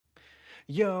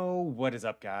Yo, what is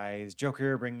up, guys?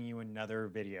 Joker bringing you another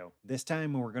video. This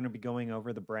time we're going to be going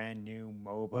over the brand new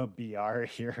MOBA BR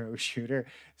hero shooter,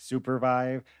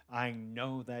 SuperVive. I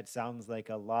know that sounds like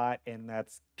a lot, and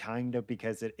that's kind of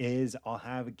because it is. I'll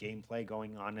have gameplay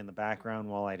going on in the background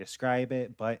while I describe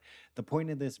it, but the point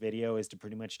of this video is to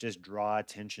pretty much just draw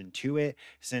attention to it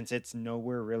since it's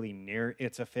nowhere really near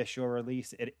its official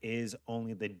release. It is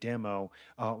only the demo.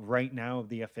 Right now,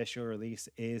 the official release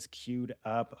is queued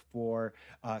up for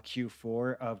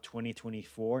Q4 of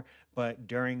 2024. But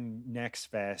during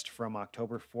nextfest from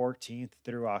October 14th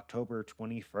through October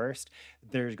 21st,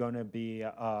 there's going to be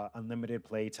unlimited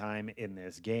playtime in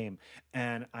this game.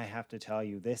 And I have to tell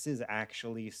you, this is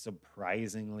actually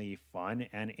surprisingly fun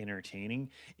and entertaining.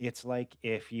 It's like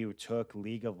if you took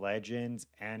League of Legends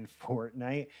and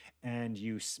Fortnite and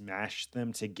you smashed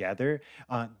them together.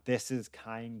 This is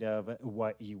kind of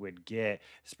what you would get.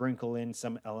 Sprinkle in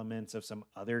some elements of some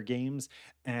other games.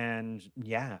 And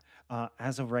yeah,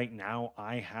 as of right now,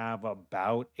 I have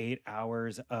about 8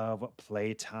 hours of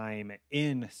playtime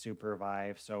in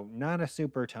SuperVive. So not a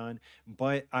super ton,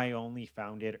 but I only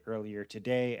found it earlier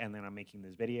today and then I'm making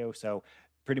this video. So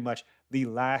pretty much the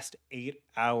last 8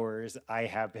 hours I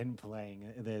have been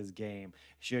playing this game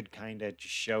should kind of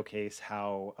showcase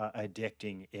how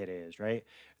addicting it is, right?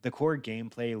 The core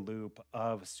gameplay loop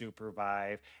of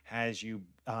SuperVive has you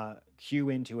queue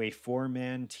into a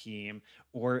four-man team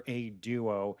or a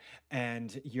duo,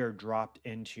 and you're dropped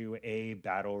into a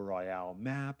battle royale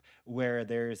map where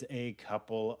there's a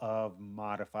couple of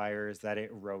modifiers that it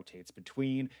rotates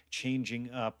between, changing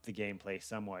up the gameplay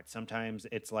somewhat. Sometimes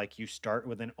it's like you start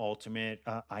with an ultimate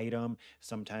item,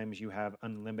 sometimes you have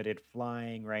unlimited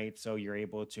flying, right? So you're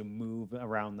able to move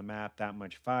around the map that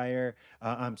much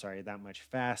that much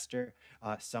faster.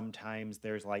 Sometimes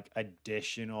there's like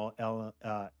additional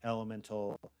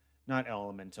elemental, not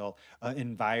elemental,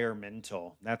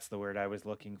 environmental, that's the word I was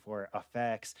looking for,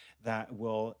 effects that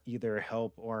will either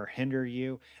help or hinder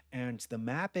you. And the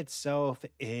map itself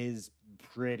is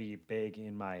pretty big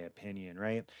in my opinion,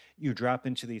 right? You drop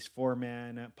into these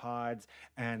four-man pods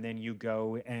and then you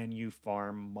go and you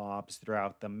farm mobs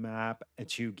throughout the map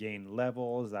to gain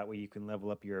levels. That way you can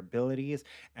level up your abilities.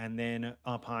 And then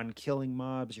upon killing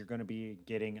mobs, you're going to be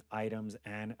getting items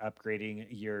and upgrading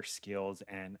your skills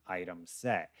and item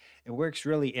set. It works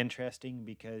really interesting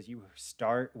because you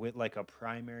start with like a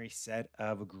primary set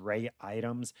of gray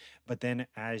items, but then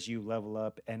as you level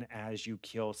up and as you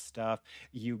kill stuff,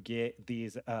 you get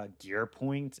these gear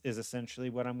points, is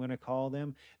essentially what I'm going to call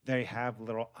them. They have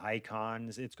little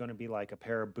icons. It's going to be like a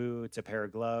pair of boots, a pair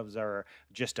of gloves, or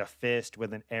just a fist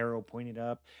with an arrow pointed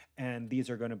up. And these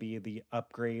are going to be the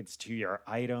upgrades to your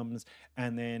items.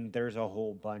 And then there's a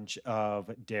whole bunch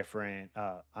of different,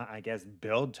 I guess,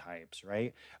 build types,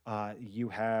 right? You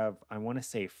have, I want to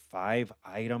say, 5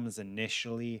 items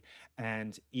initially,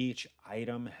 and each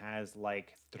item has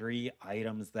like 3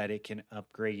 items that it can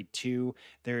upgrade to.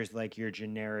 There's like your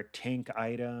generic tank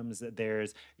items,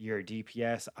 there's your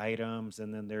DPS items,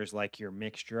 and then there's like your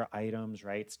mixture items,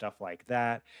 right? Stuff like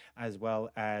that. As well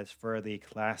as for the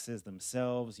classes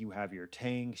themselves, you have your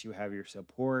tanks, you have your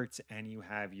supports, and you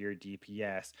have your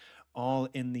DPS, all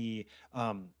in the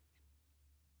um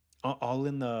all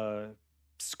in the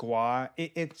squad.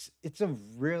 It's a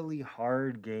really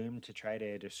hard game to try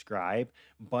to describe,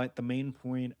 but the main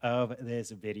point of this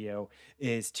video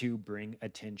is to bring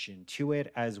attention to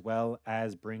it as well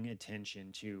as bring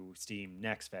attention to Steam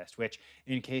Next Fest, which,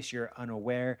 in case you're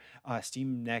unaware,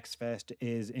 Steam Next Fest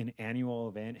is an annual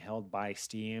event held by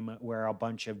Steam where a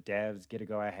bunch of devs get to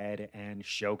go ahead and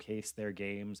showcase their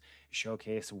games,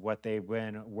 showcase what they've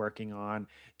been working on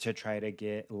to try to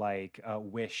get like a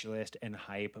wish list and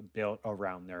hype built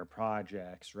around their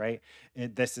projects, right?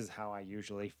 And this is how I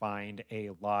usually find a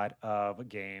lot of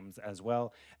games as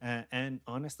well. And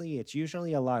honestly, it's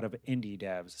usually a lot of indie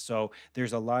devs. So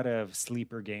there's a lot of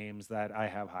sleeper games that I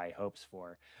have high hopes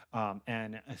for.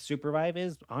 And Supervive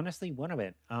is honestly one of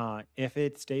it. If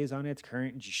it stays on its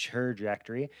current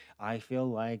trajectory, I feel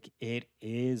like it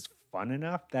is fun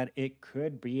enough that it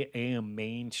could be a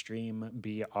mainstream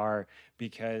BR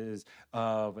because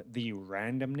of the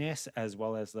randomness as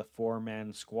well as the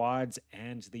four-man squads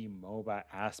and the MOBA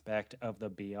aspect of the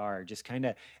BR. Just kind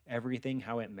of everything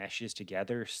how it meshes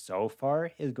together so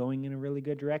far is going in a really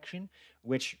good direction,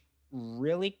 which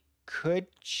really could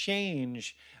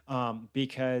change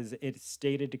because it's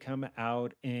stated to come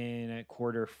out in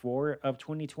quarter 4 of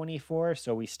 2024.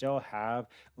 So we still have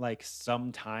like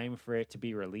some time for it to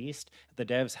be released. The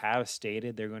devs have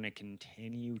stated they're going to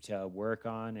continue to work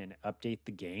on and update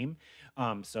the game.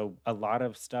 So a lot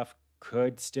of stuff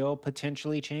could still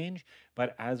potentially change.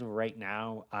 But as of right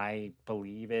now, I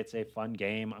believe it's a fun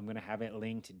game. I'm going to have it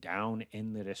linked down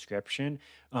in the description.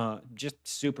 Just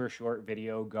super short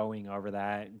video going over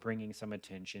that, bringing some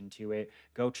attention to it.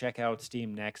 Go check out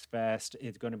Steam Next Fest.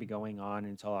 It's going to be going on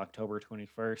until October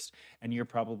 21st, and you're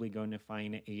probably going to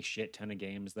find a shit ton of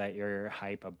games that you're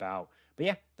hype about. But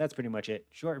yeah, that's pretty much it.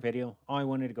 Short video, all I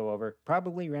wanted to go over.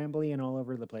 Probably rambly and all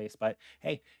over the place, but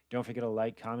hey, don't forget to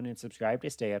like, comment, and subscribe to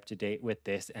stay up to date with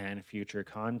this and future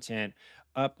content.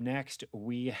 Up next,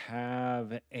 we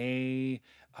have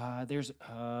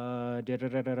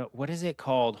what is it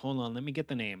called? Hold on, let me get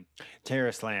the name.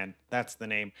 Terrace Land. That's the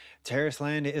name. Terrace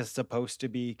Land is supposed to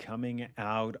be coming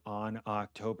out on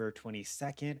October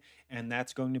 22nd, and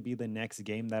that's going to be the next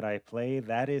game that I play.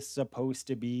 That is supposed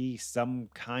to be some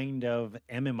kind of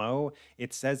MMO.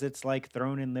 It says it's like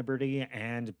Throne and Liberty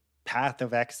and Path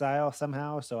of Exile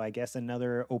somehow. So I guess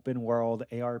another open world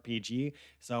ARPG.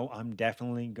 So I'm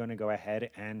definitely going to go ahead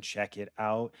and check it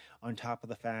out. On top of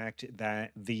the fact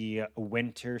that the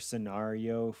winter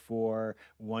scenario for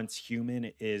Once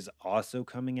Human is also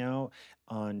coming out.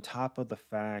 On top of the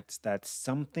fact that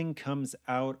something comes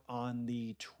out on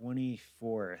the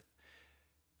 24th.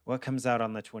 What comes out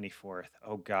on the 24th?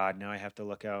 Oh God, now I have to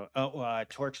look out. Oh,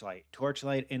 Torchlight.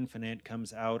 Torchlight Infinite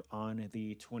comes out on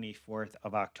the 24th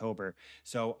of October.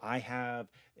 So I have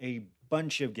a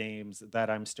bunch of games that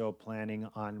I'm still planning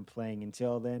on playing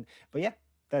until then. But yeah,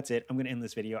 that's it. I'm going to end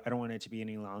this video. I don't want it to be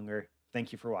any longer.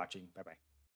 Thank you for watching. Bye bye.